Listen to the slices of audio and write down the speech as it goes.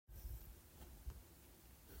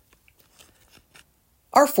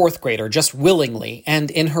Our fourth grader just willingly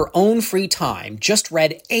and in her own free time just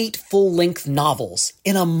read 8 full-length novels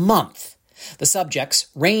in a month. The subjects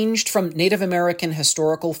ranged from Native American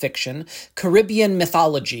historical fiction, Caribbean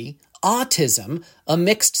mythology, autism, a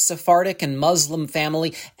mixed Sephardic and Muslim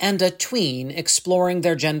family, and a tween exploring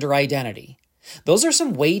their gender identity. Those are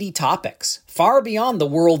some weighty topics, far beyond the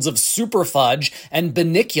worlds of superfudge and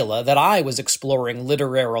Banicula that I was exploring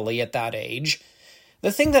literarily at that age.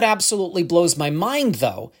 The thing that absolutely blows my mind,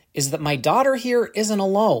 though, is that my daughter here isn't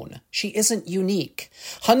alone. She isn't unique.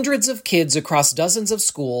 Hundreds of kids across dozens of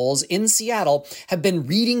schools in Seattle have been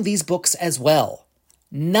reading these books as well.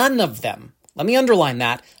 None of them, let me underline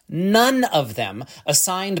that, none of them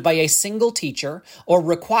assigned by a single teacher or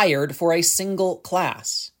required for a single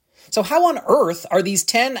class. So how on earth are these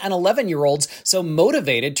 10 and 11-year-olds so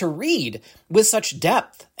motivated to read with such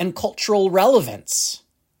depth and cultural relevance?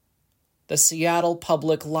 The Seattle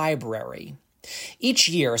Public Library. Each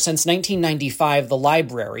year since 1995, the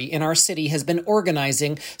library in our city has been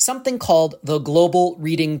organizing something called the Global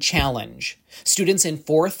Reading Challenge. Students in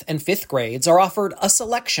 4th and 5th grades are offered a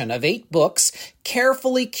selection of 8 books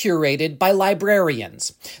carefully curated by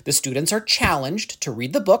librarians. The students are challenged to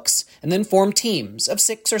read the books and then form teams of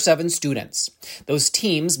 6 or 7 students. Those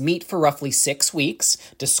teams meet for roughly 6 weeks,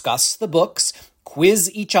 discuss the books,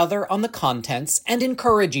 quiz each other on the contents, and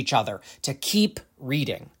encourage each other to keep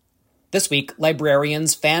reading. This week,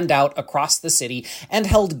 librarians fanned out across the city and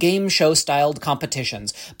held game show-styled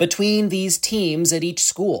competitions between these teams at each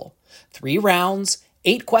school. 3 rounds,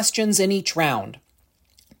 8 questions in each round.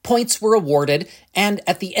 Points were awarded, and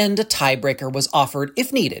at the end a tiebreaker was offered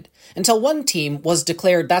if needed, until one team was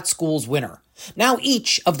declared that school's winner. Now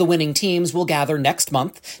each of the winning teams will gather next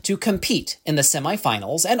month to compete in the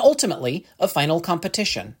semifinals and ultimately a final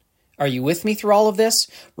competition. Are you with me through all of this?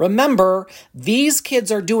 Remember, these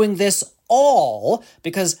kids are doing this all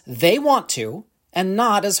because they want to and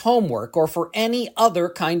not as homework or for any other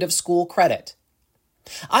kind of school credit.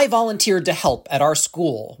 I volunteered to help at our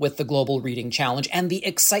school with the Global Reading Challenge, and the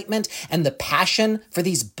excitement and the passion for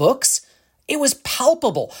these books, it was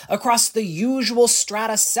palpable across the usual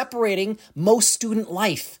strata separating most student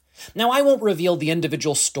life. Now, I won't reveal the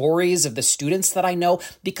individual stories of the students that I know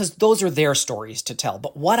because those are their stories to tell,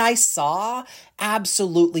 but what I saw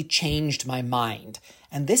absolutely changed my mind.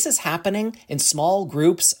 And this is happening in small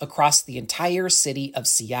groups across the entire city of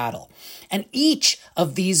Seattle. And each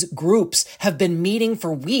of these groups have been meeting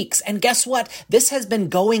for weeks. And guess what? This has been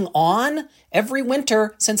going on every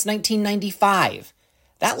winter since 1995.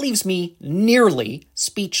 That leaves me nearly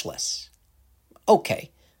speechless.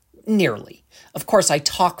 Okay, nearly. Of course, I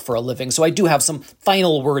talk for a living, so I do have some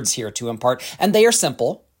final words here to impart, and they are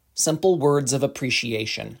simple words of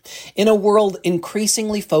appreciation. In a world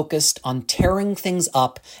increasingly focused on tearing things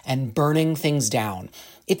up and burning things down,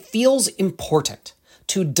 it feels important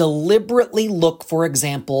to deliberately look for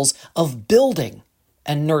examples of building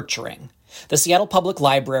and nurturing. The Seattle Public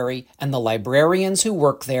Library and the librarians who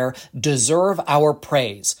work there deserve our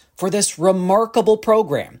praise for this remarkable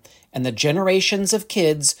program and the generations of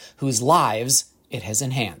kids whose lives it has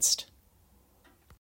enhanced.